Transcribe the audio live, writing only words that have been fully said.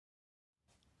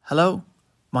Hello,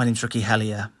 my name's Ricky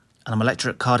Hellier, and I'm a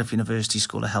lecturer at Cardiff University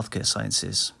School of Healthcare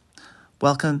Sciences.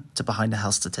 Welcome to Behind the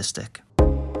Health Statistic.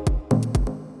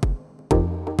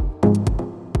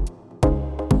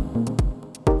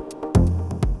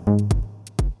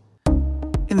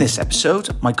 In this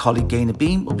episode, my colleague Gaynor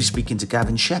Bean will be speaking to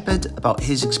Gavin Shepherd about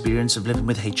his experience of living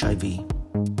with HIV.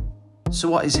 So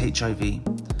what is HIV?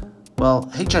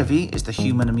 Well, HIV is the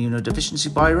human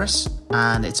immunodeficiency virus,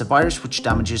 and it's a virus which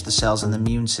damages the cells in the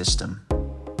immune system.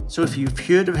 So if you've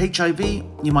heard of HIV,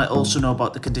 you might also know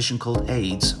about the condition called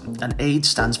AIDS, and AIDS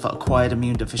stands for Acquired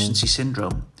Immune Deficiency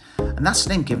Syndrome. And that's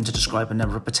the name given to describe a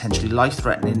number of potentially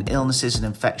life-threatening illnesses and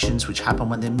infections which happen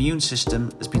when the immune system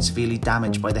has been severely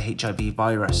damaged by the HIV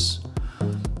virus.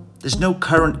 There's no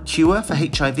current cure for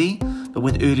HIV, but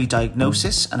with early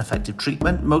diagnosis and effective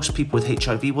treatment, most people with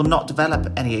HIV will not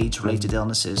develop any AIDS-related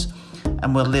illnesses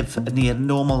and will live a near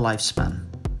normal lifespan.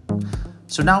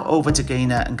 So now over to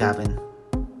Gaynor and Gavin.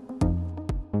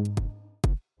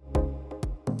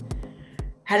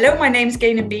 Hello, my name's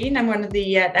Gaynor Bean. I'm one of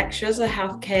the lecturers of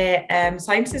Healthcare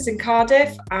Sciences in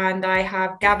Cardiff, and I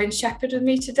have Gavin Shepherd with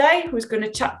me today, who's going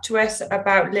to chat to us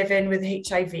about living with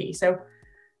HIV. So,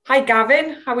 hi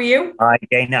Gavin, how are you? Hi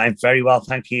Gaynor, I'm very well,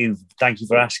 thank you. Thank you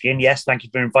for asking. Yes, thank you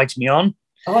for inviting me on.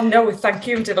 Oh no, thank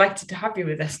you. I'm delighted to have you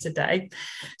with us today.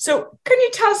 So can you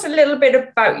tell us a little bit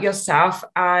about yourself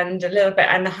and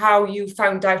how you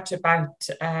found out about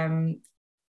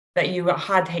that you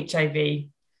had HIV?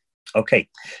 Okay,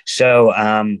 so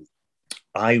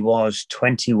I was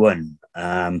 21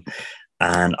 and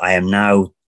I am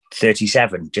now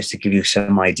 37, just to give you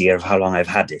some idea of how long I've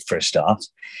had it for a start.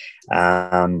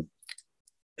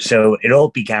 So it all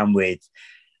began with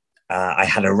I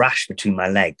had a rash between my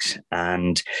legs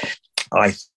and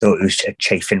I thought it was a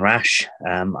chafing rash.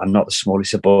 I'm not the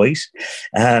smallest of boys.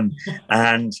 And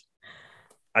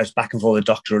I was back and forth with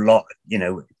the doctor a lot. You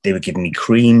know, they were giving me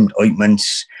cream,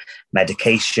 ointments,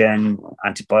 medication,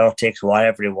 antibiotics,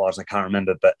 whatever it was. I can't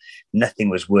remember, but nothing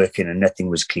was working and nothing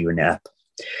was clearing it up.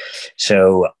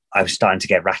 So I was starting to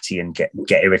get ratty and get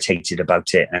irritated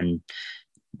about it, and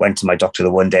went to my doctor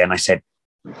the one day and I said,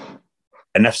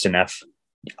 enough's enough.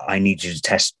 I need you to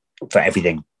test for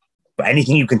everything. But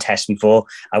anything you can test me for,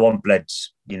 I want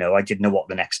bloods. You know, I didn't know what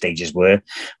the next stages were,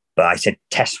 but I said,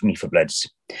 test me for bloods.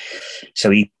 So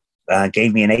he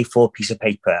gave me an A4 piece of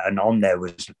paper, and on there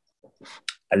was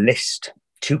a list,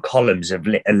 2 columns of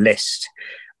a list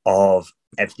of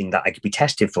everything that I could be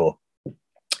tested for.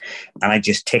 And I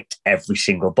just ticked every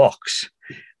single box.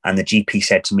 And the GP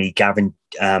said to me, Gavin,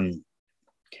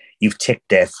 you've ticked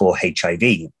there for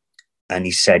HIV. And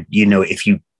he said, you know, if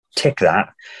you tick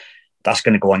that, that's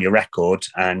going to go on your record,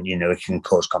 and, you know, it can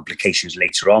cause complications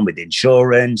later on with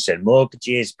insurance and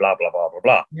mortgages, blah, blah, blah, blah,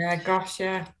 blah. Yeah, gosh,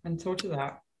 yeah. And thought of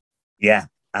that. Yeah.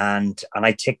 And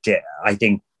I ticked it, I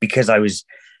think, because I was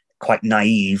quite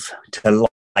naive to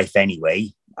life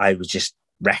anyway. I was just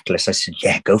reckless. I said,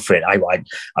 yeah, go for it.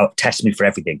 I'll test me for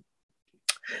everything.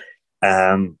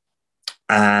 And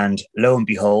lo and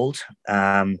behold,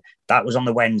 that was on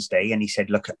the Wednesday. And he said,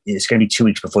 look, it's going to be 2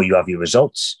 weeks before you have your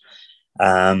results.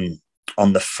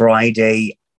 On the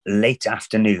Friday, late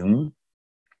afternoon,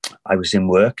 I was in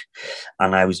work,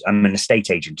 and I'm an estate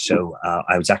agent. So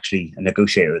I was actually a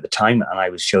negotiator at the time, and I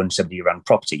was showing somebody around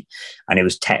property, and it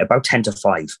was about 10 to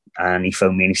 5. And he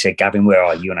phoned me and he said, Gavin, where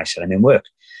are you? And I said, I'm in work.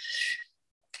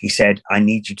 He said, I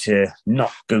need you to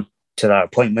not go to that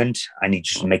appointment. I need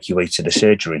you to make your way to the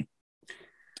surgery.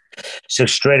 So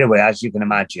straight away, as you can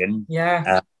imagine,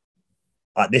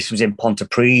 this was in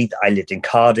Pontypridd. I lived in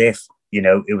Cardiff. You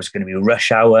know, it was going to be a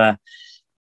rush hour.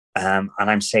 And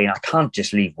I'm saying, I can't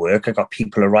just leave work. I got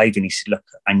people arriving. He said, look,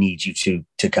 I need you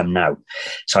to come now.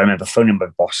 So I remember phoning my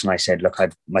boss and I said, look,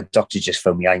 my doctor just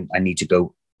phoned me. I need to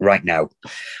go right now.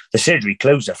 The surgery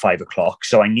closed at 5 o'clock.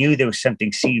 So I knew there was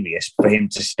something serious for him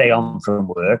to stay on from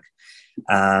work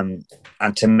and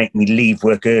to make me leave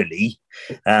work early.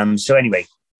 So anyway,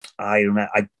 I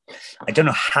don't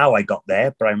know how I got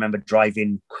there, but I remember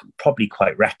driving probably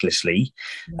quite recklessly.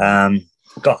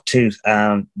 Got to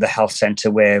the health centre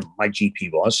where my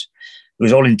GP was. It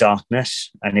was all in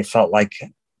darkness, and it felt like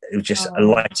it was just a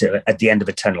light at the end of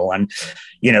a tunnel. And,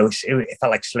 you know, it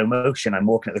felt like slow motion. I'm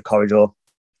walking at the corridor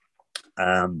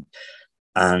and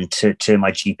to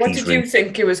my GP's What did you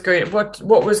think it was going? What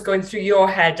was going through your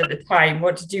head at the time?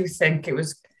 What did you think it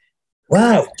was?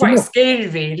 Wow, quite scary,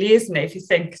 really, isn't it? If you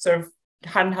think sort of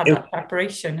hadn't had that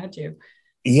preparation, had you?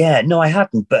 Yeah, no, I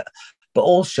hadn't. But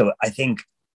also, I think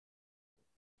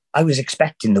I was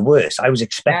expecting the worst. I was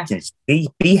expecting it to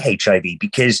be HIV,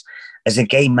 because as a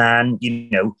gay man, you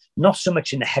know, not so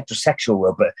much in the heterosexual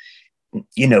world, but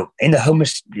you know, being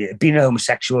a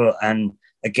homosexual and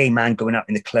a gay man going out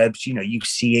in the clubs, you know, you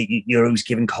see it, you're always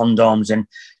given condoms, and,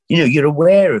 you know, you're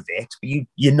aware of it, but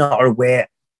you're not aware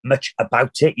much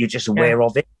about it. You're just aware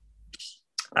of it.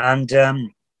 And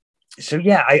so,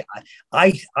 yeah,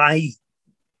 I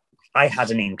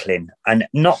had an inkling, and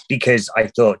not because I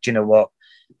thought, you know what,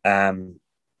 I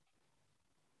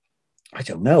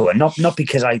don't know, and not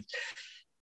because I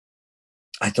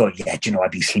thought, yeah, you know, I'd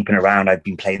been sleeping around, I've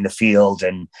been playing the field,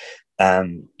 and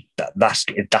that's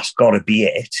got to be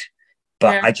it.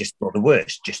 But I just thought the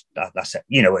worst. Just that's it.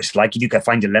 You know, it's like if you can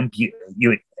find a lump, you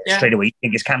straight away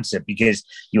think it's cancer because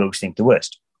you always think the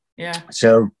worst. Yeah.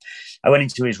 So I went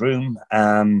into his room,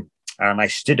 and I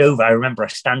stood over. I remember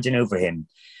standing over him,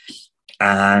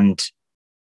 and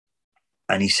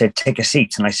he said, "Take a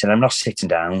seat." And I said, "I'm not sitting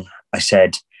down." I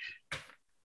said,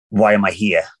 "Why am I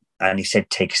here?" And he said,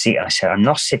 "Take a seat." And I said, "I'm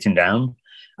not sitting down."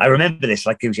 I remember this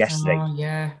like it was yesterday. Oh,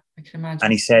 yeah, I can imagine.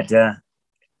 And he said,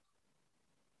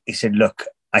 "Look,"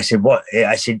 I said, "What?"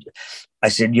 I said,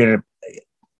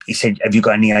 he said, "Have you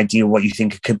got any idea what you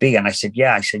think it could be?" And I said,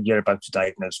 "Yeah." I said, "You're about to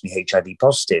diagnose me HIV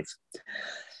positive."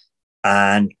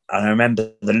 And I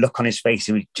remember the look on his face,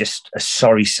 it was just a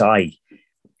sorry sigh,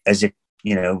 as if,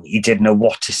 you know, he didn't know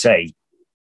what to say,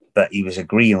 but he was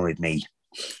agreeing with me.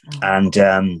 And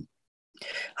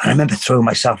I remember throwing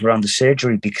myself around the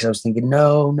surgery because I was thinking,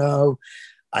 no,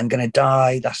 I'm going to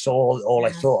die. That's all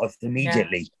I thought of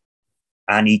immediately.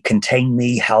 And he contained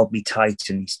me, held me tight.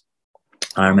 And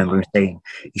I remember him saying,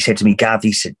 he said to me, "Gav,"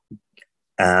 he said,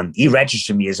 he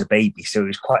registered me as a baby. So it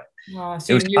was quite, so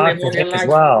it was hard for him as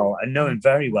well. I know him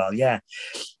very well, yeah.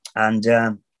 And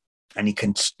he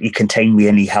contained me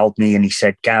and he held me and he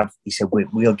said, "Gav," he said,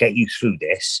 we'll get you through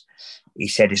this. He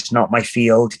said, "It's not my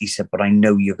field." He said, "But I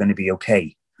know you're going to be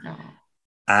okay."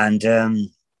 And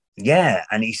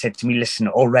and he said to me, "Listen,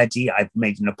 already I've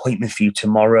made an appointment for you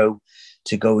tomorrow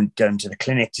to go down to the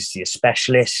clinic to see a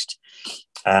specialist.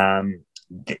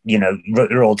 You know,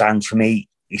 wrote it all down for me."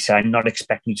 He said, "I'm not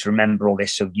expecting you to remember all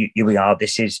this. So here we are.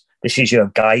 This is your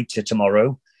guide to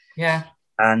tomorrow." Yeah.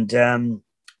 And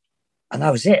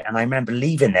that was it. And I remember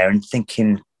leaving there and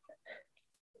thinking,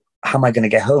 how am I going to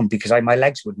get home? Because my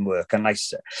legs wouldn't work. And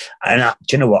do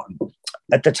you know what?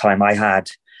 At the time I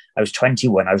was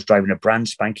 21. I was driving a brand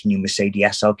spanking new Mercedes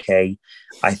SLK.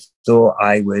 I thought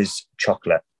I was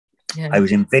chocolate. Yeah. I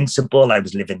was invincible. I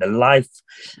was living the life.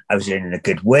 I was earning a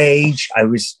good wage. I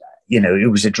was, you know,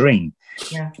 it was a dream.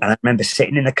 Yeah. And I remember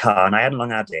sitting in the car, and I hadn't long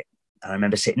had it. And I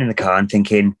remember sitting in the car and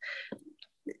thinking,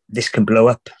 this can blow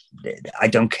up. I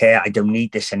don't care. I don't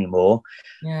need this anymore.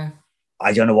 Yeah.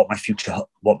 I don't know what my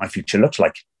future looks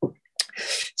like.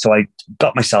 So I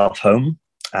got myself home.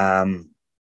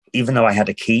 Even though I had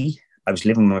a key, I was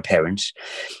living with my parents.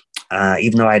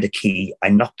 Even though I had a key, I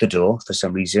knocked the door for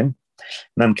some reason.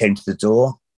 Mum came to the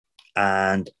door,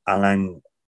 and I'm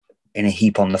in a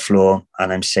heap on the floor,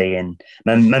 and I'm saying,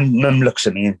 Mum looks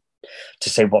at me to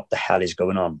say, "What the hell is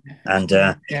going on?" And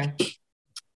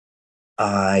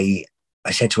I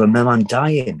said to her, "Mum, I'm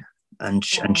dying."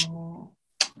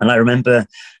 And I remember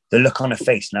the look on her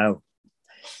face. Now,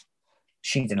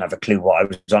 she didn't have a clue what I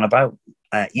was on about.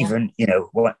 Even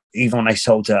when I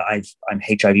told her I'm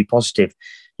HIV positive,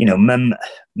 you know,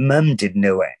 Mum didn't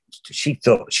know it. She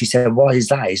said, "What is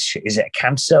that? Is it a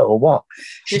cancer or what?"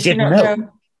 She didn't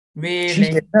know. Really? She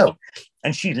didn't know.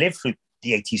 And she lived through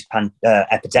the 80s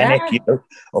epidemic, you know,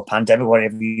 or pandemic,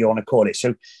 whatever you want to call it.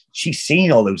 So she's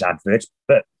seen all those adverts,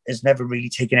 but has never really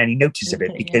taken any notice of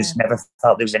it because never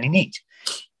felt there was any need.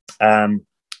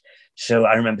 So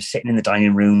I remember sitting in the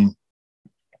dining room,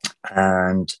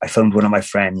 and I phoned one of my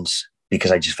friends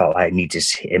because I just felt I needed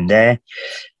him there.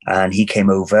 And he came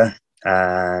over,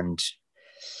 and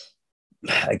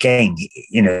again,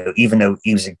 you know, even though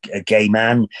he was a gay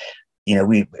man, you know,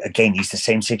 he's the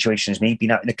same situation as me,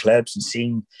 been out in the clubs and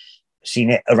seen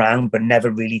it around, but never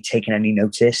really taken any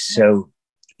notice. So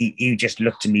he just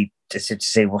looked at me to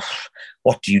say, "Well,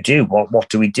 what do you do? What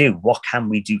do we do? What can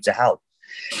we do to help?"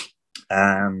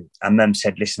 And Mum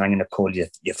said, "Listen, I'm going to call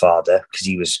your father," because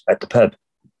he was at the pub.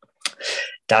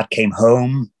 Dad came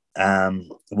home,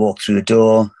 walked through the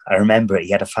door. I remember it.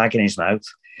 He had a fag in his mouth,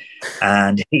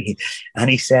 and he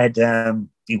said,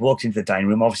 he walked into the dining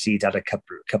room. Obviously, he'd had a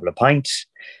couple of pints,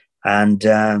 and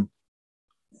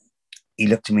he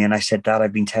looked at me, and I said, "Dad,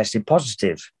 I've been tested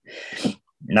positive."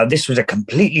 Now, this was a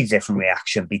completely different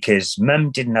reaction because Mum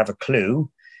didn't have a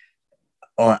clue.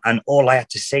 And all I had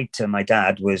to say to my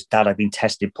dad was, "Dad, I've been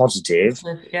tested positive."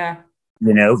 Yeah.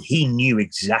 You know, he knew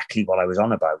exactly what I was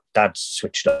on about. Dad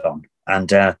switched on.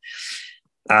 And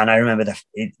And I remember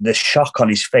the shock on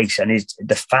his face, and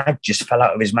the fag just fell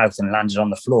out of his mouth and landed on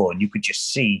the floor, and you could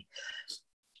just see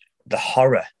the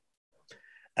horror.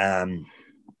 And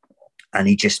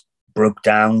he just broke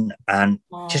down and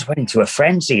just went into a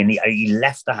frenzy, and he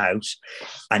left the house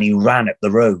and he ran up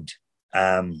the road.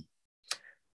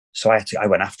 So I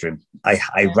went after him.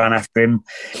 I ran after him,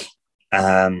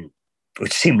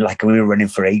 which seemed like we were running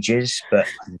for ages, but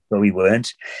we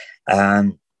weren't.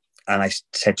 And I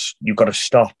said, "You've got to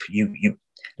stop. You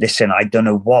listen. I don't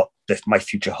know what my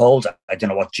future holds. I don't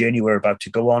know what journey we're about to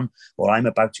go on, or I'm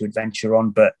about to adventure on.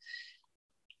 But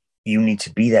you need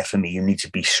to be there for me. You need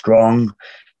to be strong,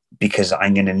 because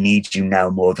I'm going to need you now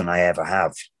more than I ever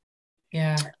have."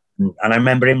 Yeah. And I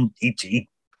remember him. He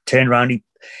turned around.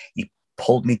 He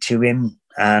pulled me to him,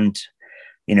 and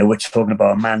we're talking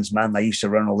about a man's man. I used to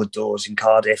run all the doors in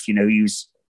Cardiff. He's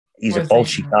a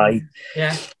bolshy guy.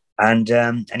 Yeah. And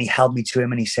he held me to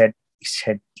him, and he said,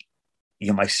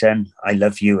 "You're my son. I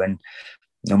love you, and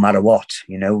no matter what,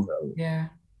 yeah,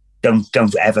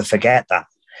 don't ever forget that."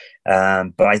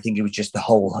 But I think it was just the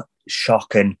whole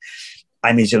shock, and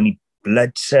I'm his only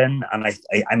blood son, and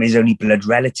I'm his only blood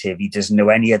relative. He doesn't know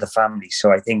any other family,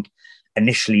 so I think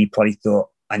initially he probably thought,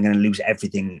 I'm going to lose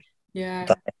everything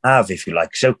that I have, if you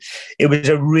like. So it was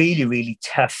a really, really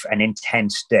tough and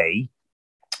intense day.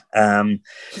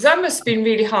 Because that must have been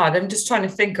really hard. I'm just trying to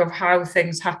think of how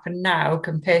things happen now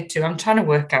compared to, I'm trying to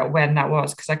work out when that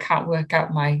was, because I can't work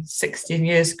out my 16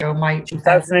 years ago. My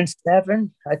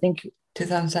 2007, I think.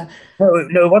 2007. No,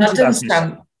 it wasn't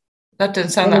 2007. That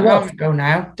doesn't sound that long ago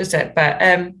now, does it? But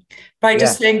I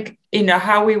just think,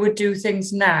 how we would do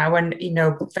things now, and,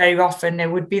 very often there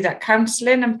would be that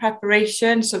counselling and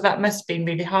preparation. So that must have been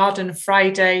really hard on a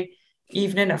Friday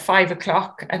evening at 5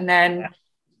 o'clock, and then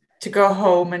to go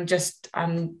home and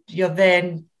you're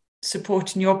then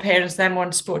supporting your parents, then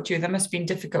want to support you. That must have been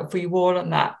difficult for you all on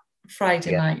that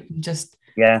Friday night. And just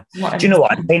do you know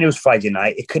what? I'm saying it was Friday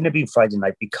night. It couldn't have been Friday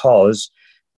night because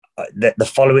the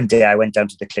following day I went down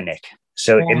to the clinic.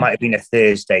 So it might have been a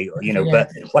Thursday,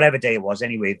 but whatever day it was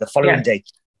anyway, the following day.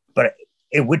 But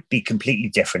it would be completely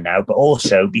different now. But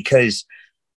also because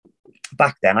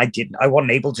back then I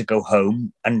wasn't able to go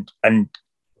home and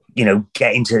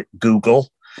get into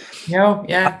Google. No,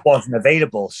 yeah. That wasn't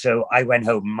available. So I went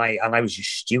home and I was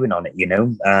just stewing on it,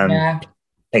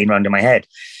 playing around in my head.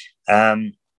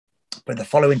 But the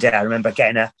following day, I remember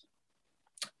getting up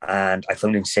and I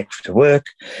phoned in sick to work.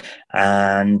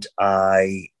 And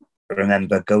I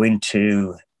remember going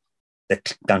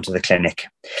down to the clinic.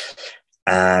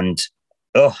 And,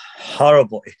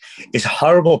 horrible. It's a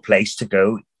horrible place to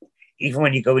go. Even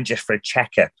when you go in just for a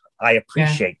checkup, I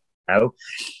appreciate now.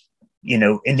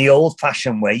 In the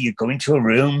old-fashioned way, you'd go into a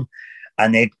room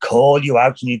and they'd call you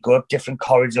out and you'd go up different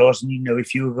corridors, and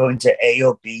if you were going to A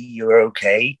or B, you were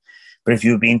okay. But if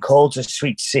you were being called to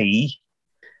Suite C,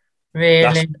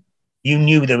 really, you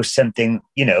knew there was something,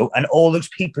 and all those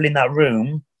people in that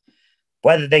room,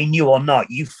 whether they knew or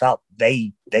not, you felt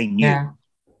they knew. Yeah.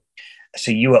 So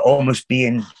you were almost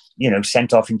being,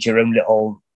 sent off into your own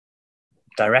little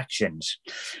directions.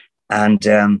 And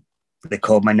they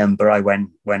called my number. I went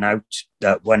to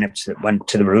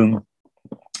the room,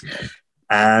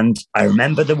 and I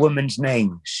remember the woman's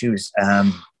name. She was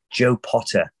Jo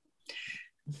Potter,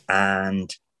 and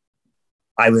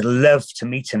I would love to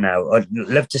meet her now. I'd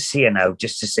love to see her now,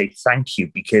 just to say thank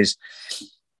you, because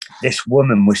this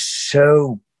woman was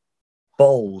so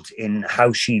bold in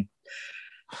how she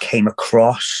came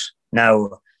across.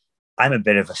 Now, I'm a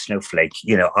bit of a snowflake.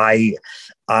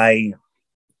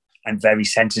 I'm very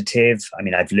sensitive. I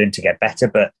mean, I've learned to get better,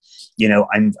 but,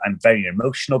 I'm a very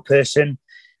emotional person.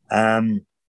 And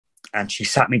she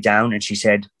sat me down and she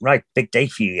said, "Right, big day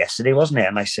for you yesterday, wasn't it?"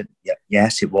 And I said,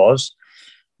 "Yes, it was."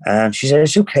 She said,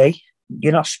 "It's okay.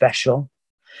 You're not special."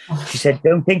 She said,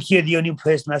 "Don't think you're the only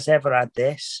person that's ever had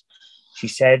this." She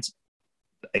said,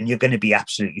 "And you're going to be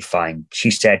absolutely fine." She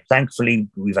said, "Thankfully,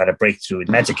 we've had a breakthrough with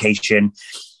medication,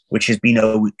 which has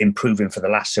been improving for the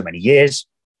last so many years.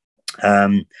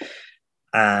 And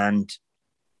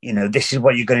this is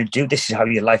what you're going to do. This is how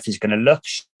your life is going to look."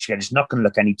 She said, "It's not going to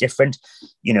look any different."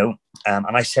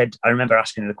 And I said, I remember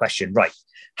asking her the question, "Right,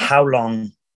 how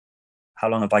long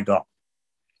have I got?"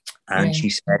 And she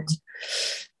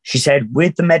said,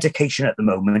 "With the medication at the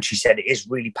moment," she said, "it is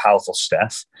really powerful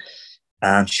stuff."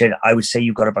 She said, "I would say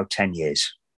you've got about 10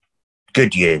 years,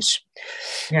 good years."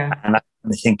 Yeah. And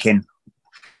I'm thinking,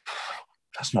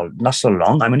 that's not so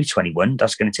long. I'm only 21.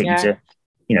 That's going to take me to,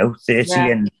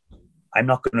 30, and I'm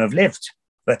not going to have lived.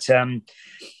 But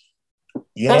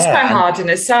that's quite hard in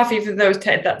itself. Even though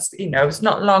that's it's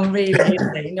not long really.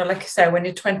 Isn't it? Like I said, when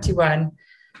you're 21,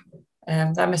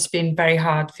 That must have been very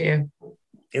hard for you.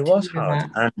 It was hard.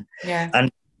 And, yeah.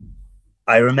 And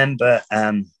I remember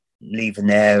leaving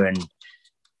there and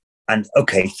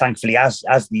okay, thankfully, as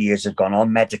the years have gone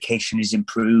on, medication is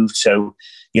improved. So,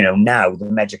 you know, now the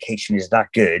medication is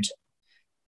that good.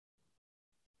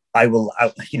 I will,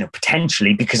 you know,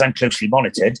 potentially, because I'm closely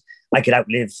monitored, I could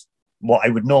outlive what I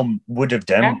would have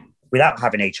done without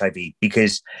having HIV,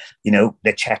 because, you know,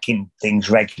 they're checking things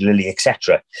regularly,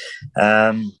 etc.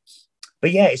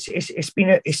 But yeah, it's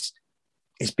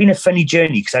been a funny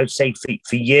journey, because I would say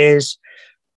for years,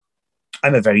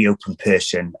 I'm a very open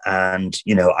person, and,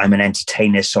 you know, I'm an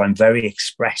entertainer, so I'm very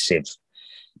expressive.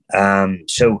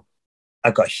 So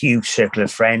I've got a huge circle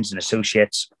of friends and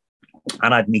associates,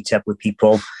 and I'd meet up with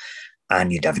people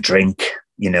and you'd have a drink,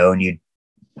 you know, and you'd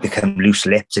become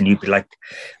loose-lipped and you'd be like,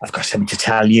 I've got something to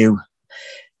tell you.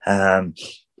 And,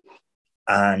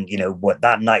 you know, what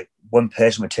that night, one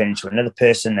person would turn into another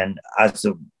person. And as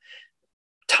the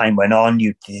time went on,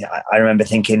 I remember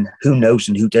thinking, who knows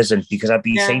and who doesn't? Because I'd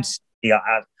be saying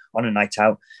on a night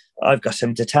out, I've got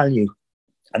something to tell you.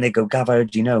 And they'd go, Gav, how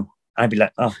do you know? I'd be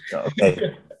like, oh,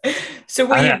 okay. So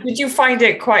did you find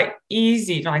it quite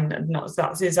easy, like, not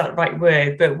that is that the right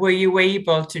word, but were you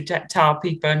able to tell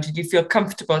people, and did you feel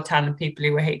comfortable telling people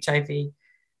you were HIV? Do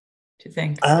you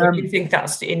think? Or do you think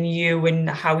that's in you and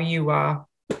how you are?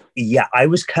 Yeah, I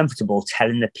was comfortable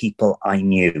telling the people I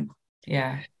knew.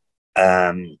 Yeah.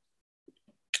 And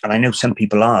I know some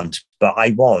people aren't, but I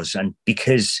was. And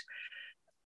because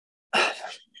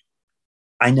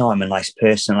I know I'm a nice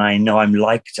person, I know I'm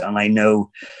liked, and I know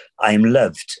I am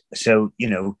loved. So, you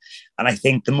know, and I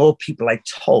think the more people I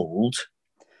told,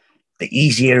 the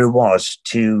easier it was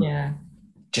to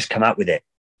just come out with it.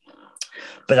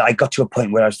 But I got to a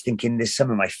point where I was thinking, there's some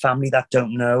of my family that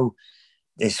don't know.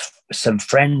 There's some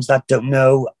friends that don't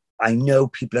know. I know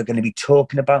people are going to be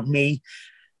talking about me,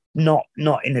 not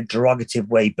in a derogative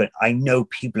way, but I know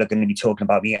people are going to be talking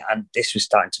about me. And this was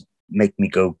starting to make me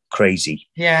go crazy.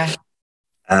 Yeah.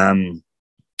 And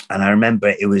I remember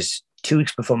it was 2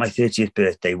 weeks before my 30th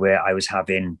birthday where I was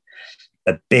having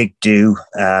a big do.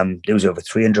 There was over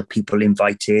 300 people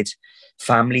invited,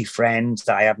 family, friends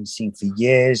that I haven't seen for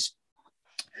years.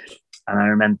 And I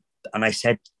remember, and I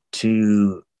said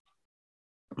to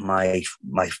my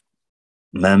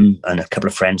mum and a couple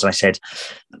of friends, I said,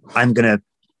 I'm gonna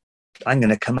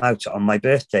come out on my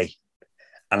birthday,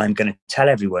 and I'm gonna tell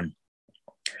everyone.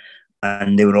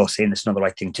 And they were all saying it's not the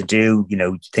right thing to do, you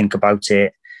know, think about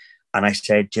it. And I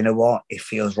said, you know what, it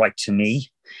feels right to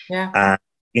me. Yeah.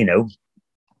 You know,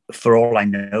 for all I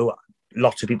know,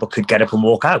 lots of people could get up and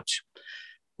walk out,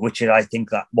 which is, I think,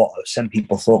 that what some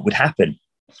people thought would happen.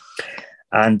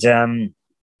 And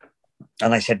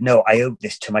I said, no, I owe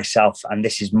this to myself, and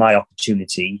this is my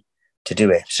opportunity to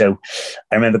do it. So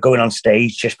I remember going on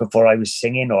stage just before I was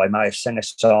singing, or I might have sung a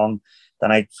song.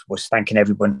 Then I was thanking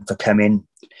everyone for coming,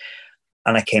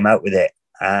 and I came out with it.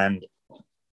 And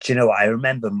do you know what? I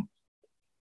remember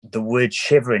the word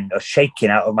shivering or shaking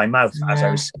out of my mouth as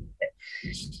I was saying it.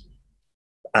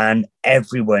 And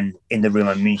everyone in the room,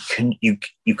 I mean, you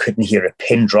couldn't hear a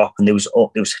pin drop, and there was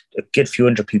a good few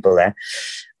hundred people there.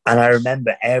 And I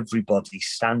remember everybody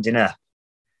standing up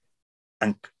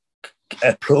and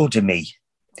applauding me.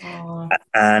 Oh.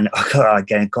 And I'm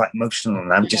getting quite emotional,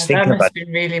 and I'm just thinking about it. That must have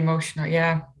been really emotional,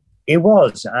 yeah. It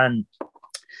was. And,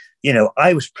 you know,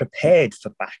 I was prepared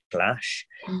for backlash.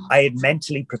 I had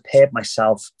mentally prepared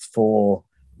myself for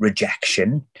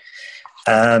rejection.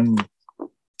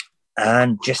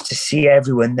 And just to see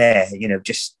everyone there, you know,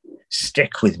 just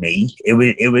stick with me,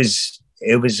 it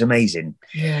was amazing.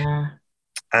 Yeah.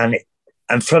 And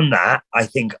from that, I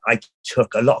think I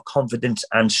took a lot of confidence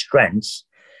and strength,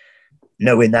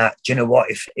 knowing that, do you know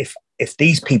what, if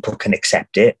these people can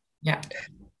accept it,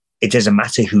 it doesn't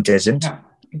matter who doesn't. No,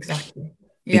 exactly.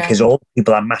 Yeah. Because all the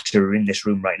people that matter are in this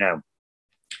room right now.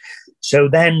 So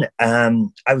then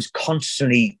I was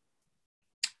constantly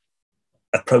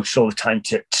approached all the time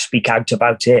to speak out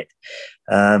about it,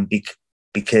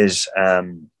 because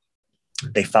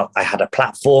they felt I had a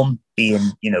platform,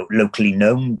 being, you know, locally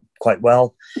known quite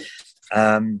well.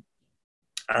 And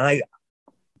I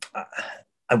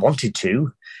wanted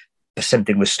to, but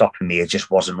something was stopping me. It just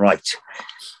wasn't right.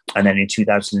 And then in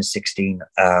 2016,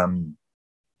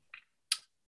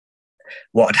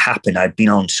 what had happened, I'd been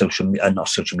on not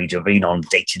social media, I'd been on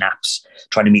dating apps,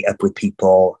 trying to meet up with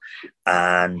people.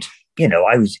 And, you know,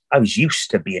 I was used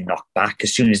to being knocked back.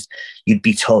 As soon as you'd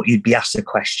be asked a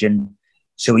question,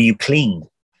 so are you clean?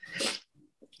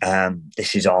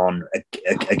 This is on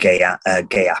a gay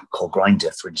app called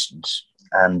Grindr, for instance.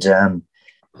 And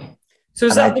So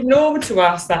is that the norm to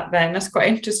ask that then? That's quite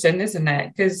interesting, isn't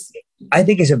it? Because I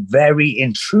think it's a very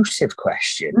intrusive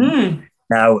question.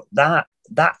 Now that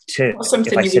to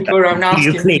something you would go around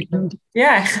asking. You clean?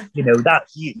 Yeah. That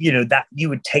that you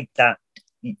would take that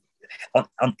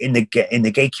in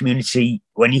the gay community,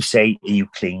 when you say are you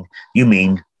clean, you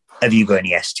mean have you got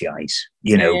any STIs?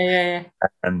 Yeah.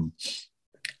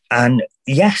 And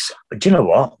yes, do you know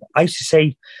what? I used to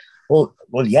say, well,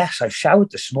 yes, I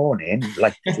showered this morning,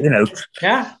 like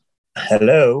yeah.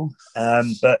 Hello,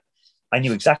 but I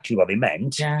knew exactly what they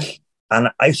meant. Yeah. And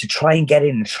I used to try and get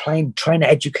in and try and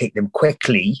educate them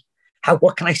quickly.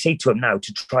 What can I say to them now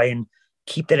to try and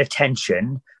keep their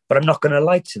attention, but I'm not going to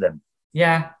lie to them.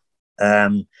 Yeah.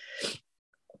 And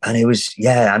it was,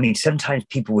 I mean, sometimes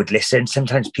people would listen.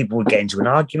 Sometimes people would get into an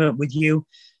argument with you.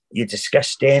 You're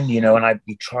disgusting, and I'd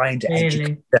be trying to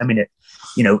educate them in it,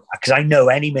 because I know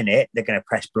any minute they're going to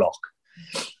press block.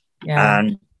 Yeah.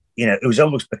 And, it was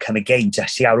almost become a game to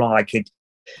see how long I could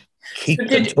keep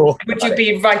them talking. Would you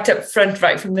be right up front,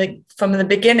 right from the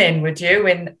beginning, would you,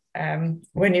 when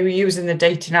you were using the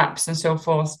dating apps and so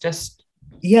forth? Just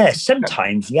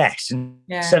sometimes yes, and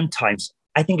sometimes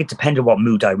I think it depended what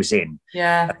mood I was in.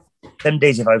 Yeah. Some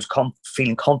days if I was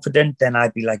feeling confident, then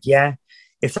I'd be like, yeah.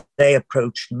 If they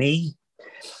approached me,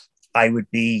 I would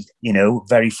be,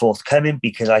 very forthcoming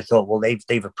because I thought, well,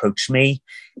 they've approached me.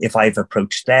 If I've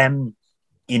approached them,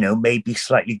 maybe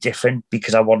slightly different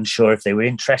because I wasn't sure if they were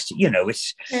interested.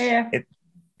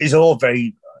 It's all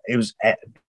very. It was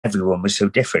everyone was so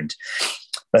different,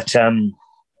 but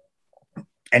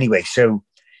anyway, so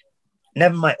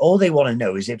never mind. All they want to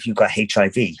know is if you got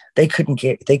HIV. They couldn't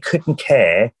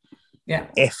care. Yeah.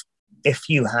 If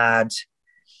you had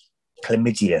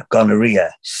chlamydia,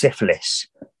 gonorrhea, syphilis,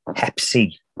 hep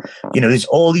C. There's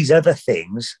all these other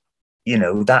things,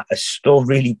 that are still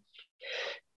really,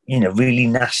 really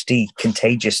nasty,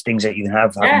 contagious things that you can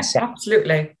have. Yeah,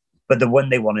 absolutely. But the one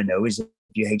they want to know is if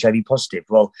you're HIV positive.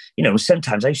 Well,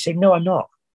 sometimes I say, no, I'm not.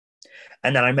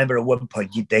 And then I remember at one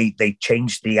point, they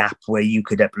changed the app where you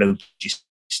could upload your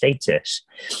status.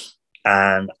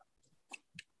 And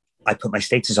I put my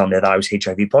status on there that I was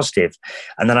HIV positive.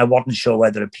 And then I wasn't sure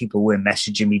whether people were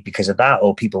messaging me because of that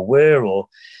or people were,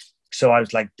 so I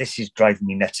was like, this is driving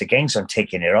me nuts again. So I'm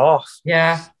taking it off.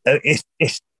 Yeah. It's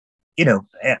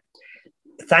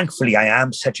thankfully I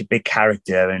am such a big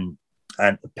character and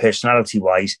personality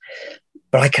wise,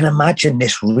 but I can imagine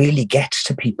this really gets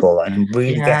to people and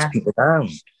really gets people down.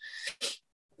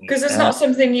 Because it's not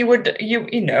something you would,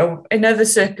 in other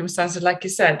circumstances, like you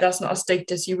said, that's not a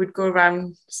status you would go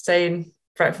around saying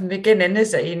right from the beginning,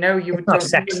 is it? You would not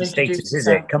sexy status, is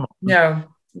it? Come on. No.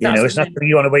 It's not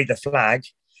you want to wave the flag.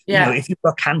 Yeah. If you've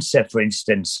got cancer, for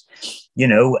instance,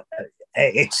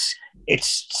 it's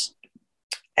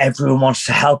everyone wants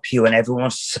to help you and everyone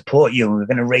wants to support you and we're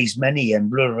going to raise money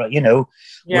and blah, blah,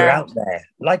 we're out there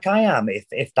like I am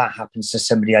if that happens to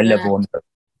somebody I love or know.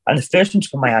 And the first one to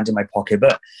put my hand in my pocket.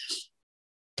 But,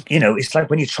 it's like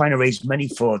when you're trying to raise money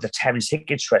for the Terence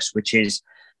Higgins Trust, which is,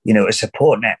 a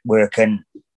support network. And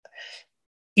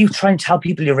you try and tell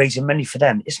people you're raising money for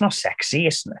them. It's not sexy.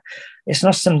 It's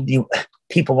not something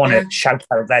people want to shout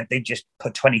out that they just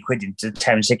put 20 quid into the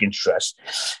Terence Higgins Trust.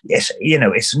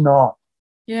 It's not.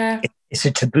 Yeah. It's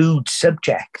a tabooed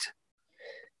subject.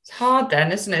 It's hard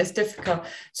then, isn't it? It's difficult.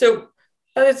 So,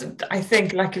 I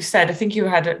think, like you said, I think you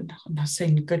had I'm not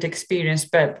saying a good experience,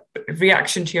 but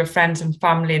reaction to your friends and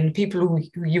family and people who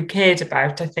you cared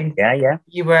about. I think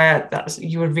you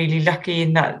were really lucky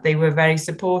in that they were very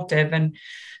supportive.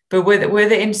 But were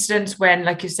the incidents when,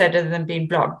 like you said, other than being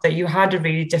blocked, that you had a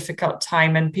really difficult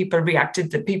time and people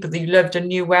reacted, the people that you loved and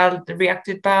knew well, they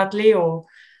reacted badly, or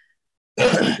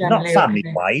not family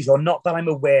wise, or not that I'm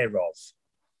aware of?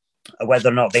 Whether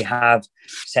or not they have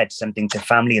said something to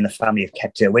family and the family have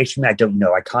kept it away from me, I don't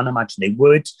know. I can't imagine they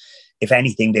would. If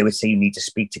anything, they would say, you need to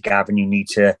speak to Gavin, you need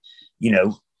to,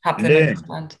 learn.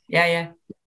 Yeah.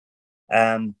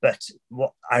 But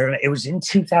what I remember, it was in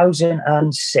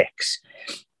 2006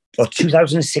 or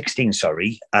 2016,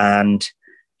 sorry. And,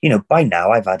 by now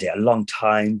I've had it a long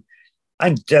time.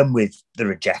 I'm done with the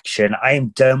rejection. I am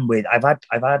done with, I've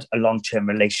had a long-term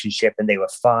relationship and they were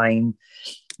fine.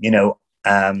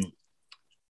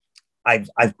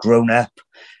 I've grown up.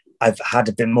 I've had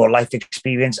a bit more life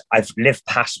experience. I've lived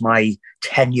past my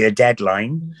 10-year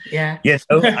deadline. Yeah.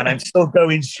 And I'm still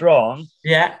going strong.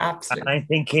 Yeah, absolutely. And I'm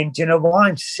thinking, do you know what?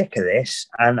 I'm sick of this.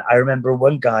 And I remember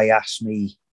one guy asked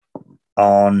me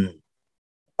on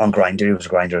Grindr, it was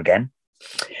Grindr again.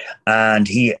 And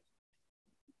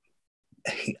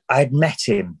I'd met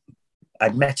him.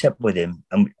 I'd met up with him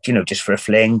and, just for a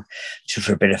fling, just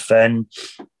for a bit of fun.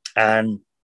 and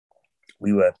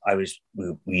we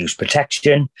used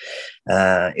protection,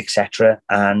 etc.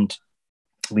 And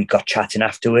we got chatting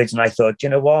afterwards, and I thought, you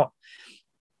know what?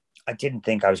 I didn't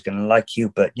think I was going to like you,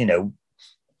 but, you know,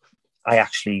 I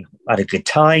actually had a good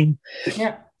time.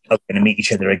 Yeah. I'm going to meet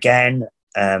each other again.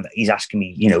 He's asking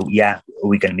me, you know, yeah, are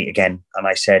we going to meet again? And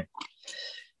I said,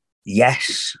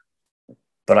 yes,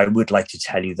 but I would like to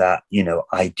tell you that, you know,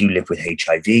 I do live with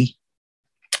HIV.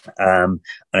 And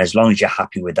as long as you're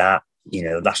happy with that, you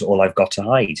know, that's all I've got to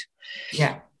hide.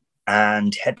 Yeah.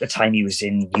 And at the time he was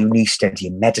in uni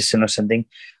studying medicine or something.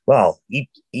 Well,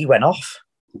 he went off.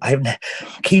 I'm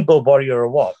keyboard warrior or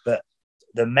what, but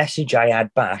the message I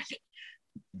had back,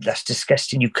 that's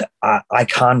disgusting. I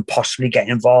can't possibly get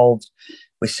involved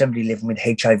with somebody living with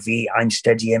HIV. I'm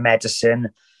studying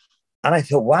medicine. And I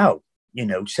thought, wow, you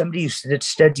know, somebody who's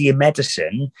studying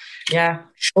medicine, yeah,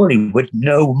 surely would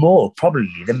know more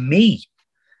probably than me.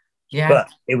 Yeah. But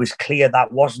it was clear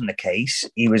that wasn't the case.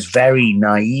 He was very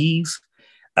naive.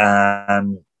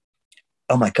 Oh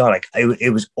my God, like,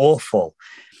 it was awful.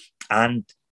 And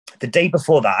the day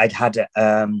before that, I'd had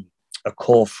a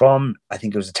call from, I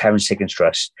think it was the Terence Higgins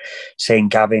Trust, saying,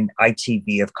 Gavin,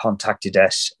 ITV have contacted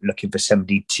us looking for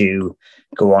somebody to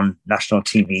go on national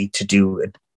TV to do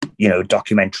a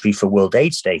documentary for World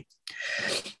AIDS Day.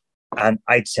 And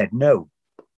I'd said no.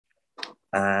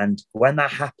 And when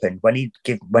that happened,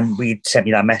 when we sent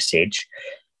me that message,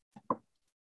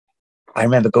 I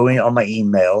remember going on my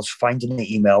emails, finding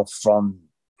the email from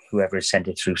whoever had sent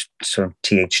it through some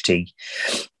THT.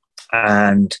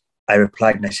 And I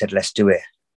replied and I said, let's do it.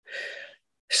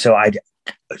 So I'd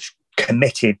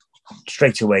committed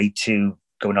straight away to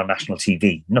going on national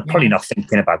TV. Probably not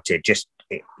thinking about it, just,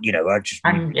 you know, I just...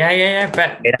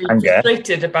 But being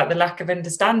frustrated about the lack of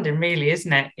understanding, really,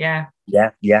 isn't it? Yeah.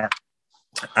 Yeah.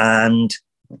 And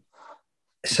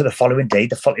so the following day,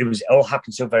 it all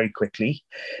happened so very quickly.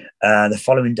 The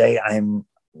following day,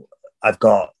 I've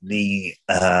got the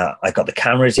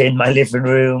cameras in my living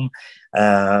room.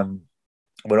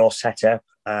 We're all set up,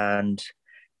 and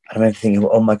I remember thinking,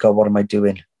 oh my God, what am I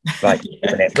doing? Right,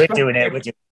 we're doing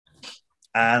it.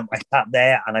 I sat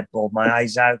there and I bawled my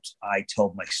eyes out. I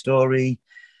told my story.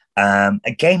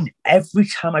 Again, every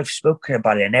time I've spoken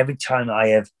about it, and every time I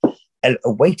have,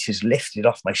 a weight is lifted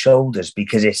off my shoulders,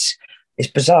 because it's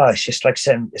bizarre. It's just like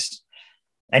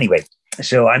anyway.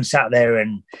 So I'm sat there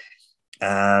and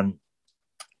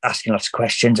asking lots of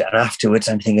questions, and afterwards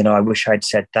I'm thinking, oh, I wish I'd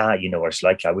said that. You know what it's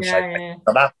like. I wish I'd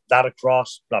got that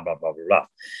across. Blah blah blah blah blah.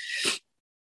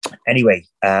 Anyway,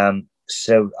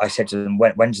 so I said to them,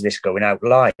 when's this going out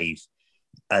live?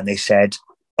 And they said,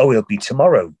 oh, it'll be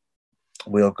tomorrow.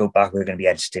 We'll go back. We're going to be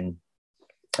editing,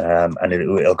 and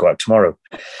it'll go out tomorrow.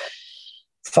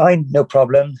 Fine, no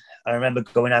problem. I remember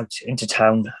going out into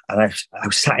town, and I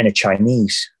was sat in a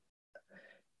Chinese,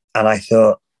 and I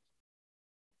thought,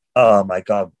 oh my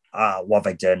God, what have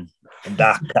I done? And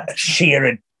that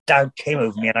sheer doubt came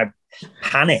over me, and I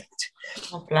panicked.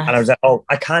 And I was like, oh,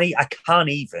 I can't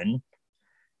even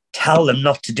tell them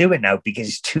not to do it now, because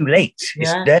it's too late.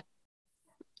 It's dead.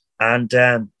 And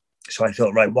so I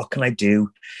thought, right, what can I do?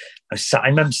 I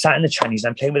remember sat in the Chinese,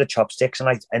 I'm playing with the chopsticks, and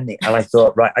I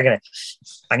thought, right, I'm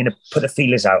gonna put the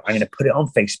feelers out. I'm gonna put it on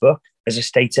Facebook as a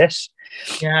status.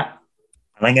 Yeah.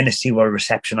 And I'm gonna see what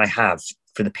reception I have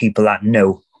for the people that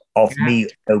know of me,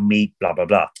 blah blah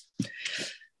blah.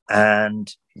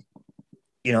 And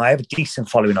you know, I have a decent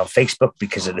following on Facebook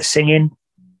because of the singing.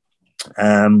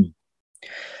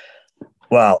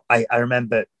 Well, I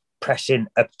remember pressing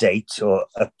update or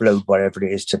upload, whatever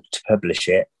it is, to publish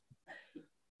it.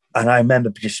 And I remember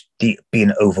just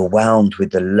being overwhelmed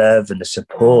with the love and the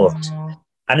support.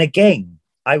 And again,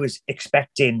 I was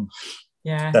expecting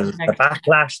the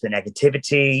backlash, the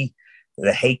negativity,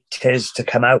 the haters to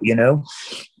come out, you know,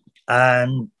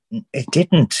 and it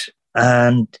didn't.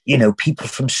 And, you know, people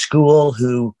from school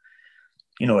who,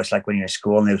 you know, it's like when you're in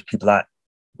school and there's people that,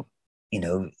 you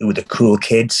know, who were the cool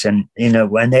kids, and, you know,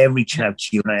 when they're reaching out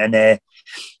to you and they're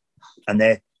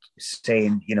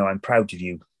saying, you know, I'm proud of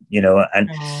you, you know, and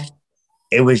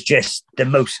it was just the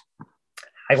most,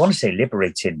 I want to say,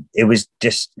 liberating. It was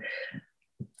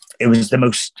the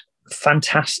most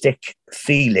fantastic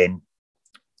feeling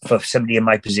for somebody in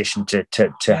my position to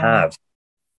have.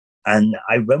 And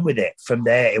I run with it. From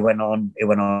there, it went online.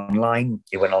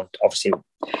 It went on, obviously,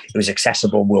 it was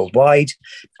accessible worldwide.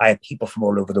 I had people from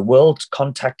all over the world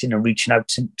contacting and reaching out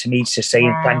to me to say,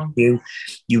 thank you.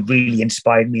 You really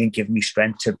inspired me and given me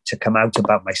strength to come out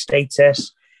about my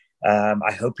status.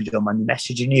 I hope you don't mind me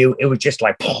messaging you. It was just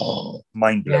like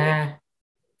mind-blowing.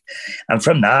 And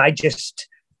from that, I just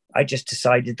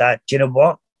decided that, do you know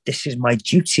what? this is my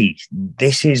duty.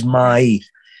 This is my,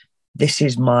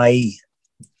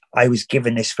 I was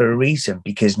given this for a reason,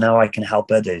 because now I can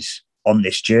help others on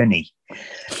this journey.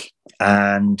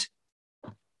 And,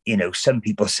 you know, some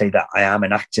people say that I am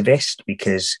an activist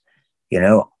because, you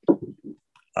know,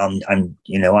 I'm on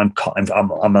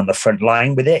the front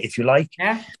line with it, if you like.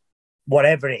 Yeah.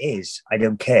 Whatever it is, I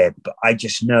don't care. But I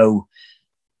just know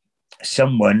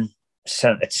someone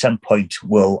at some point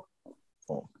will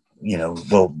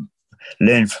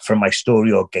learn from my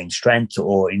story or gain strength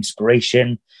or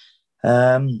inspiration.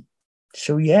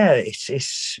 So yeah,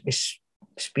 it's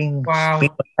been, wow. It's been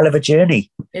a hell of a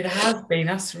journey. It has been.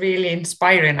 That's really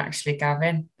inspiring, actually,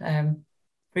 Gavin.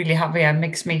 Really happy. It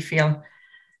makes me feel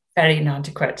very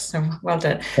inadequate. So well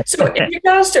done. So in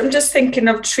regards to, I'm just thinking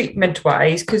of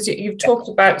treatment-wise, because you've talked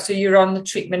about, so you're on the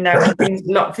treatment now, and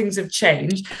a lot of things have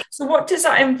changed. So what does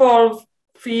that involve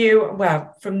for you?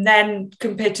 Well, from then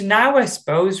compared to now, I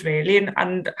suppose, really,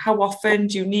 and how often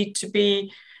do you need to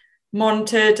be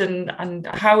monitored, and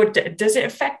how does it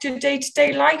affect your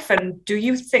day-to-day life? And do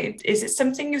you think, is it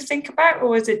something you think about,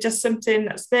 or is it just something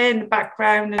that's there in the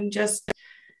background and just...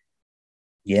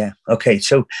 Yeah. Okay.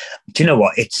 So do you know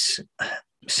what? It's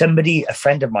a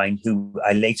friend of mine who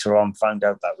I later on found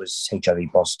out that was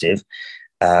HIV positive.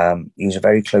 He was a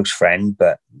very close friend,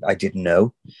 but I didn't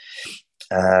know.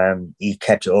 He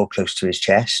kept it all close to his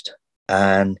chest.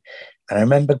 And I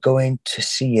remember going to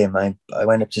see him. I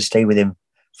went up to stay with him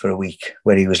for a week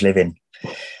where he was living.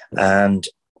 And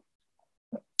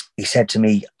he said to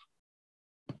me,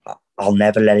 I'll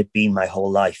never let it be my whole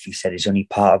life. He said, it's only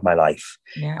part of my life.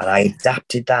 Yeah. And I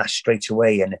adapted that straight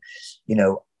away. And, you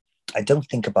know, I don't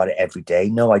think about it every day.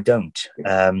 No, I don't.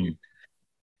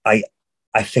 I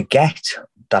forget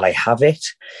that I have it.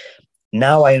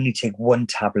 Now I only take one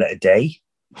tablet a day.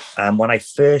 And when I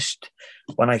first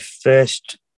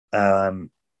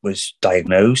was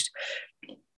diagnosed,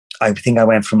 I think I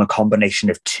went from a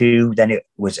combination of 2, then it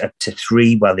was up to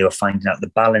 3 while they were finding out the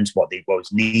balance, what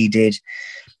was needed.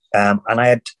 And I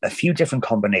had a few different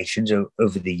combinations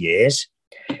over the years,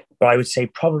 but I would say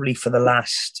probably for the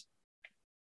last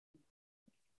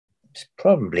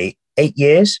 8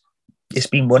 years, it's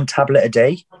been 1 tablet a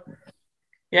day.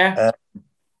 Yeah.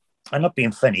 I'm not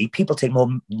being funny. People take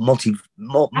more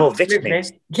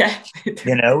vitamins. Yeah.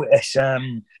 You know, it's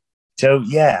so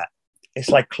yeah, it's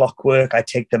like clockwork. I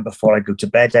take them before I go to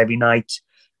bed every night.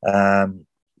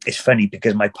 It's funny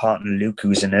because my partner Luke,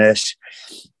 who's a nurse,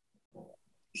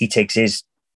 he takes his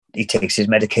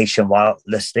medication while at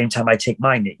the same time I take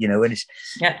mine, you know, and it's,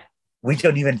 we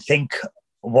don't even think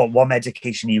what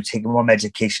medication are you taking, what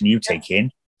medication are you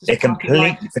taking. They're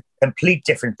complete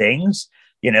different things,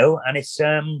 you know, and it's,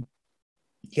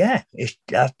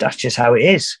 that's just how it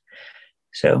is.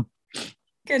 So,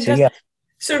 good. So, yeah.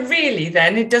 So really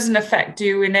then it doesn't affect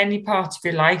you in any part of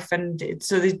your life, and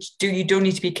so that you don't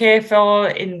need to be careful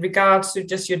in regards to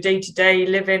just your day-to-day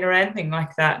living or anything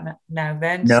like that now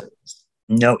then?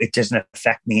 No, it doesn't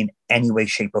affect me in any way,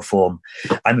 shape or form.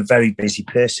 I'm a very busy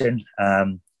person.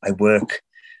 I work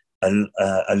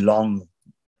a long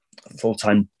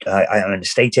full-time, I'm an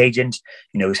estate agent,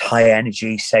 you know, it's high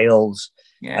energy sales.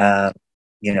 Yeah.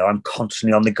 You know, I'm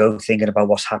constantly on the go thinking about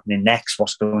what's happening next,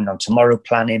 what's going on tomorrow,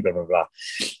 planning, blah, blah, blah.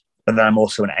 But then I'm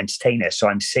also an entertainer. So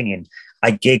I'm singing.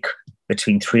 I gig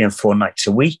between 3 and 4 nights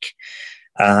a week.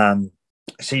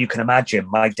 So you can imagine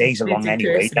my days are long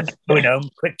anyway. Going home,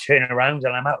 quick turnaround,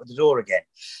 and I'm out the door again.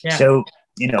 Yeah. So,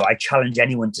 you know, I challenge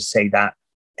anyone to say that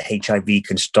HIV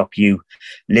can stop you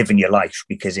living your life,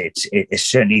 because it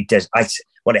certainly does.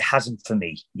 It hasn't for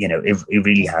me. You know, it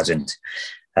really hasn't.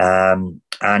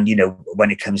 And, you know, when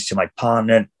it comes to my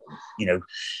partner, you know,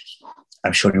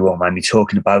 I'm sure you won't mind me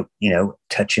talking about, you know,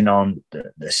 touching on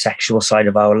the sexual side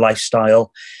of our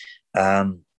lifestyle.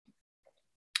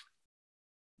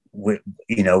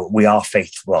 We are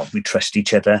faithful. We trust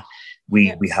each other.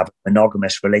 We have a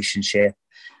monogamous relationship.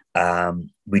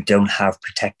 We don't have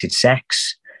protected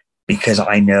sex, because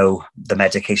I know the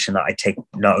medication that I take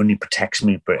not only protects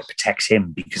me, but it protects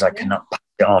him, because I cannot pass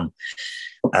it on.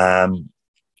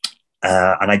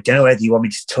 And I don't know whether you want me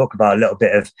to talk about a little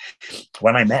bit of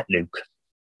when I met Luke,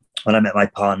 when I met my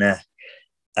partner,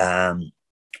 on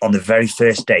the very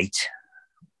first date.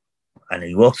 And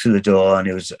he walked through the door and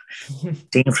it was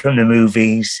seen from the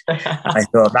movies. And I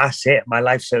thought, that's it, my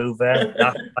life's over.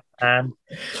 That's my man.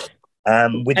 I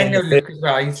know Luke as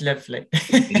well, he's lovely.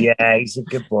 Yeah, he's a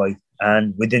good boy.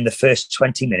 And within the first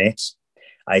 20 minutes,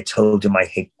 I told him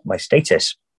my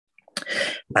status.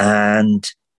 And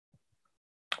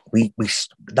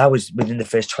that was within the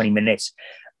first 20 minutes,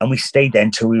 and we stayed there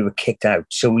until we were kicked out.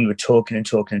 So we were talking and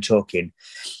talking and talking.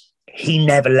 he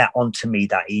never let on to me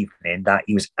that evening that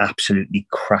he was absolutely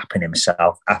crapping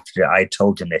himself after I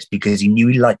told him this, because he knew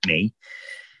he liked me,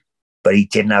 but he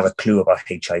didn't have a clue about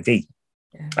HIV. Yeah.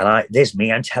 And there's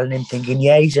me, I'm telling him, thinking,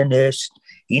 yeah, he's a nurse.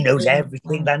 He knows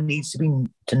everything that needs to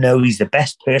know. He's the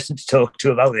best person to talk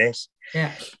to about this.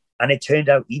 Yeah. And it turned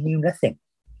out he knew nothing.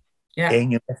 Yeah. He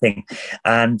knew nothing.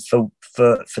 And for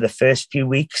the first few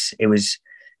weeks, it was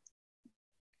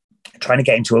trying to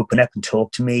get him to open up and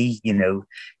talk to me. You know,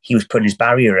 he was putting his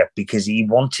barrier up because he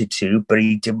wanted to, but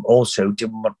he didn't want to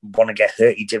get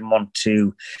hurt. He didn't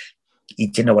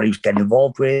know what he was getting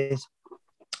involved with.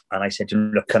 And I said to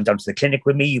him, look, come down to the clinic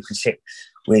with me. You can sit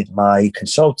with my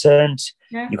consultant.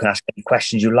 Yeah. You can ask any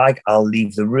questions you like. I'll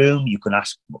leave the room. You can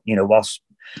ask, whilst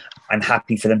I'm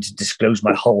happy for them to disclose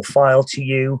my whole file to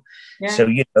you. Yeah. So,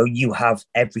 you have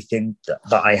everything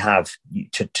that I have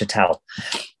to tell.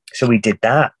 So we did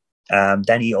that.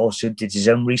 Then he also did his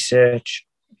own research.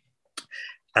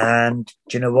 And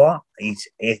do you know what?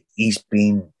 He's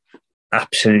been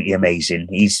absolutely amazing.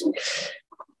 He's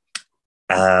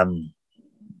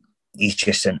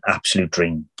just an absolute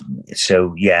dream.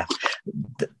 So, yeah,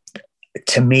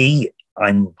 to me,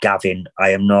 I'm Gavin.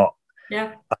 I am not,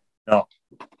 I'm not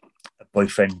a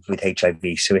boyfriend with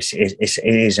HIV. So it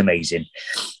is amazing.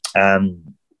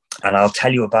 And I'll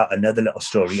tell you about another little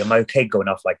story. Am I okay going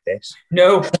off like this?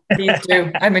 No, please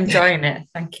do. I'm enjoying it.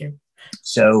 Thank you.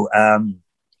 So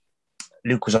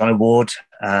Luke was on a ward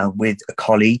with a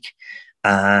colleague,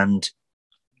 and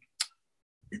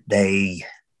there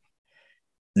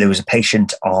was a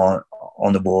patient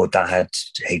on the ward that had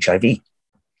HIV,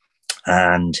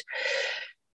 and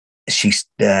his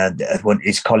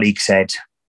colleague said,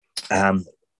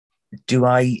 "Do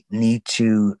I need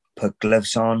to put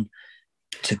gloves on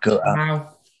to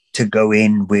go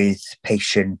in with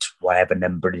patient whatever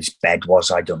number his bed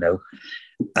was? I don't know."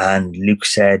 And Luke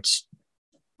said,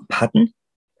 "Pardon?"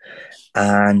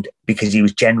 And because he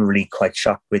was generally quite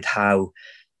shocked with how,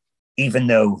 even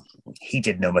though he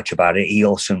didn't know much about it, he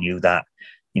also knew that,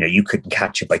 you couldn't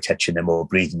catch it by touching them or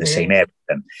breathing the same air with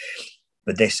them.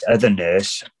 But this other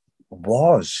nurse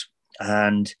was.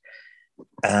 And,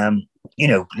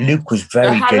 Luke was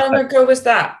very good. How long ago was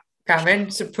that, Gavin,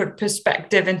 to put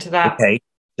perspective into that? Okay,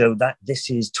 so this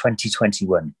is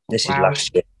 2021. This is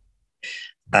last year.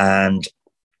 And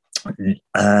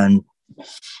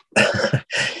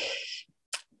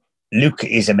Luke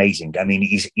is amazing. I mean,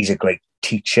 he's a great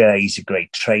teacher. He's a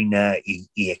great trainer.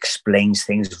 He explains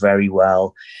things very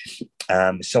well.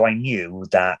 So I knew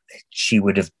that he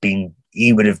would have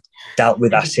dealt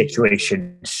with that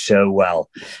situation so well.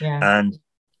 Yeah.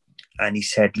 And he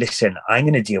said, "Listen, I'm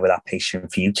going to deal with that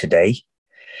patient for you today.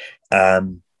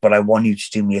 But I want you to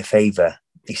do me a favor."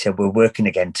 He said, "We're working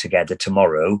again together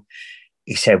tomorrow."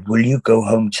 He said, "Will you go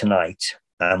home tonight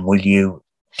and will you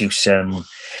do some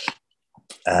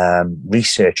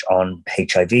research on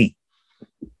HIV?"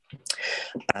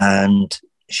 And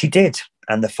she did.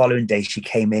 And the following day she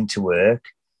came into work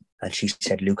and she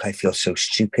said, "Luke, I feel so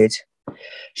stupid."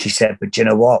 She said, "But you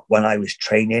know what? When I was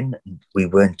training, we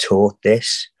weren't taught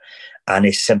this. And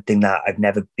it's something that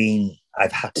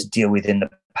I've had to deal with in the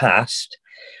past.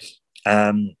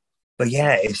 But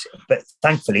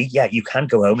thankfully, you can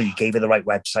go home," and you gave her the right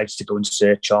websites to go and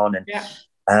search on.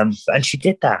 And she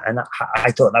did that. And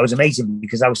I thought that was amazing,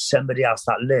 because that was somebody else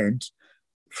that learned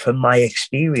from my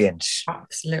experience.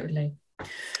 Absolutely.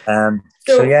 So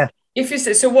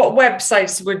what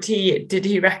websites did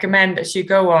he recommend that she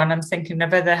go on? I'm thinking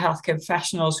of other healthcare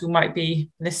professionals who might be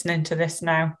listening to this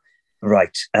now.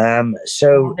 Right.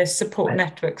 So there's support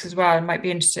networks as well. It might be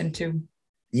interesting too.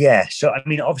 Yeah. So I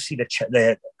mean, obviously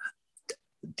the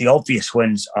obvious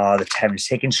ones are the Terence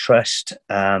Higgins Trust.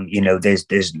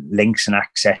 There's links and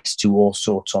access to all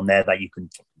sorts on there that you can,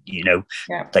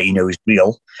 that is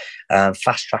real.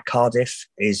 Fast Track Cardiff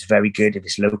is very good if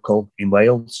it's local in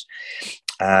Wales.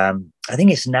 I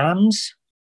think it's NAMS,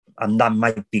 and that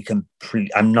might be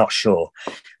I'm not sure.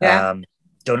 Yeah.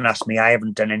 Don't ask me. I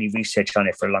haven't done any research on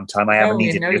it for a long time. I haven't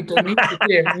needed to. You don't need to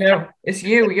do. No, it's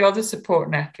you. You're the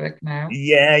support network now.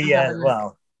 Yeah.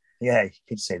 Well, yeah, you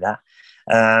could say that.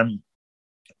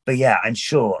 But yeah, I'm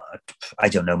sure. I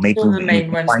don't know. Maybe the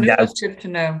main ones. No, that's good to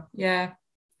know. Yeah.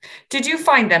 Did you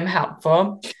find them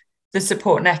helpful, the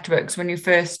support networks, when you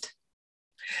first?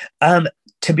 To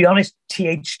be honest,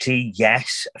 THT,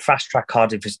 yes. Fast Track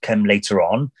Cardiff has come later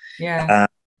on. Yeah.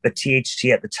 But THT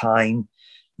at the time,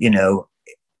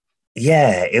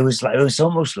 it was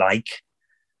almost like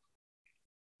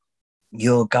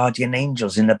your guardian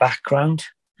angels in the background.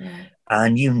 Yeah.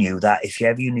 And you knew that if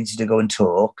ever you needed to go and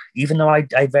talk, even though I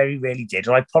very rarely did,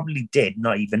 or I probably did,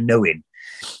 not even knowing,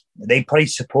 they probably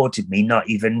supported me, not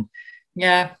even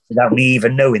without me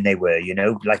even knowing they were, you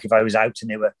know, like if I was out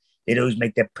and they'd always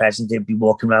make their present, they'd be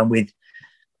walking around with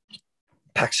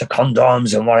packs of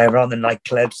condoms and whatever on the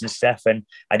nightclubs and stuff, and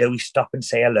I'd always stop and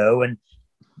say hello, and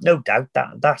no doubt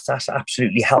that's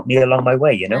absolutely helped me along my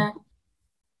way, you know.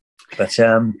 But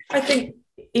I think,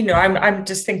 you know, I'm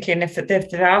just thinking if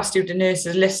there are student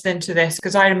nurses listening to this,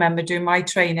 because I remember doing my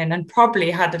training and probably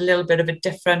had a little bit of a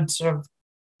different sort of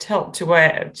tilt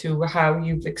to how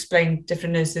you've explained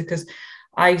different nurses, because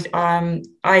I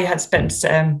had spent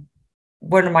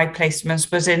one of my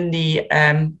placements was in the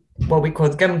what we call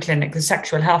the GUM clinic, the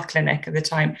sexual health clinic at the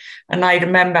time, and I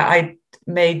remember I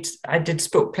did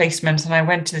spoke placements, and I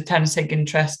went to the Terence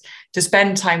Higgins Trust to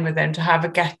spend time with them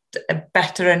to get a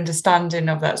better understanding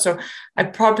of that. So I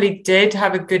probably did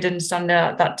have a good understanding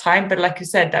at that time, but like you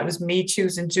said, that was me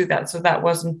choosing to do that, so that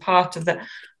wasn't part of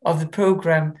the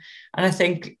program. And I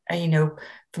think, you know,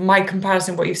 from my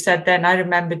comparison, what you said then, I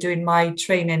remember doing my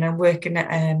training and working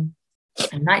at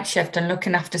a night shift and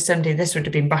looking after somebody. This would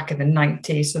have been back in the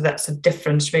 90s, so that's a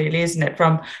difference really, isn't it,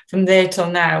 from there till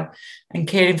now, and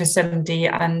caring for somebody,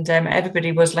 and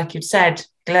everybody was, like you said,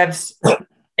 gloves,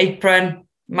 apron,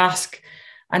 mask,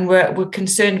 and we're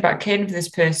concerned about caring for this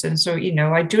person. So, you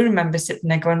know, I do remember sitting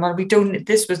there going, well,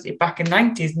 this was back in the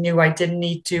 90s, knew I didn't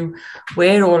need to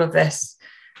wear all of this.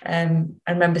 I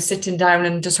remember sitting down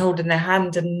and just holding their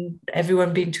hand, and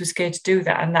everyone being too scared to do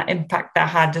that, and that impact that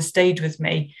had has stayed with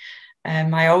me.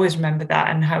 I always remember that,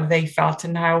 and how they felt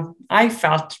and how I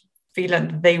felt, feeling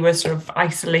that they were sort of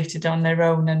isolated on their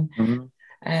own.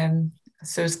 And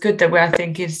so it's good that I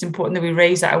think it's important that we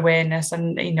raise that awareness,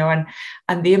 and, you know,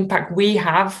 and the impact we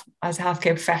have as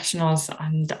healthcare professionals,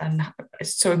 and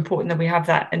it's so important that we have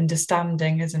that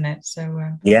understanding, isn't it?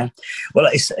 So yeah, well,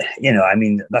 it's, you know, I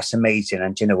mean, that's amazing,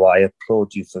 and you know what, I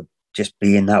applaud you for just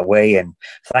being that way, and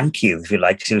thank you, if you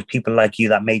like, because it was people like you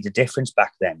that made a difference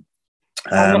back then.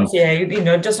 Yeah, you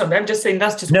know, I'm just saying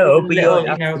that's just no, but little,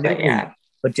 you know, but yeah.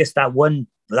 But just that one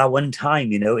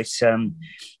time, you know, it's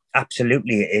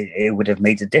absolutely it would have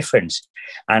made a difference.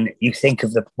 And you think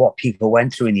of what people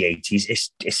went through in the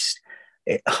 80s.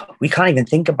 We can't even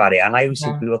think about it. And I always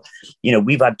think people, you know,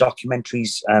 we've had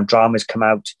documentaries, dramas come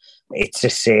out. It's a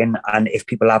Sin, and if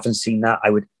people haven't seen that, I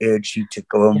would urge you to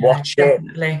go and watch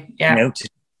definitely. it. Yeah, you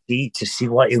know, to see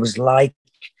what it was like.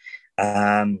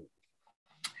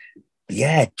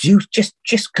 Yeah,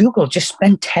 just Google, just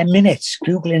spend 10 minutes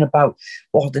Googling about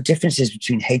what the difference is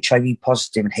between HIV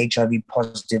positive and HIV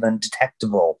positive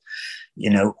undetectable. You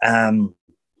know,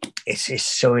 it's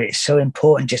so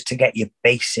important just to get your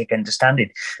basic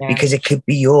understanding, because it could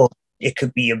be your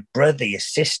brother, your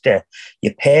sister,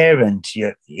 your parent,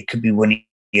 it could be one of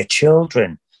your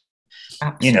children.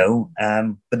 Absolutely. You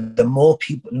know, but the more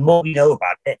we know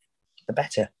about it, the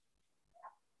better.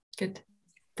 Good.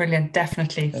 Brilliant,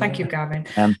 definitely. Thank you, Gavin.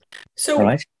 So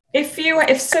right.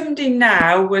 If somebody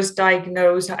now was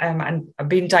diagnosed and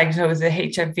been diagnosed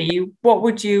with HIV, what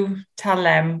would you tell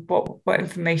them? What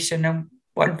information and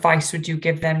what advice would you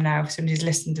give them now if somebody's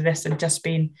listened to this and just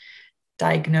been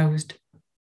diagnosed?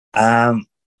 I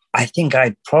think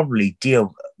I'd probably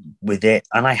deal with it,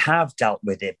 and I have dealt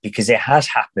with it, because it has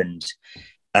happened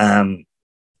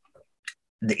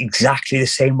exactly the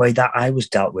same way that I was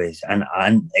dealt with,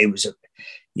 and it was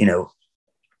you know,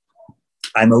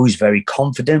 I'm always very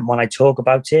confident when I talk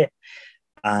about it,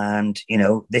 and you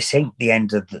know, this ain't the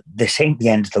end of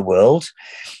the world.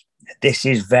 This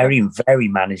is very, very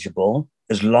manageable.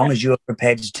 As long as you're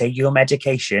prepared to take your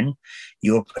medication,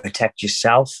 you'll protect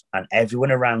yourself and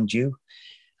everyone around you,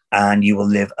 and you will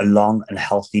live a long and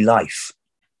healthy life.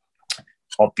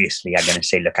 Obviously, I'm going to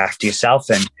say look after yourself,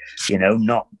 and you know,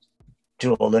 not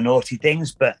do all the naughty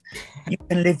things, but you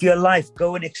can live your life,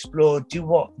 go and explore, do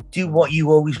what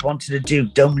you always wanted to do.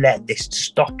 Don't let this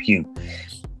stop you.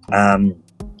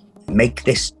 Make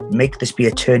this be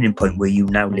a turning point where you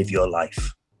now live your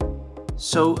life.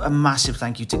 So a massive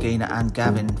thank you to Gaynor and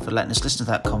Gavin for letting us listen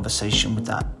to that conversation with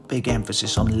that big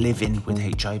emphasis on living with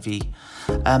HIV.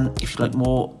 If you'd like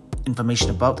more information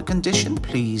about the condition,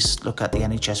 please look at the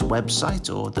NHS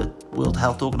website or the World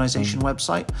Health Organization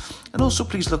website, and also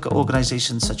please look at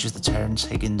organizations such as the Terence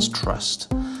Higgins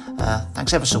Trust.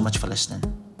 Thanks ever so much for listening.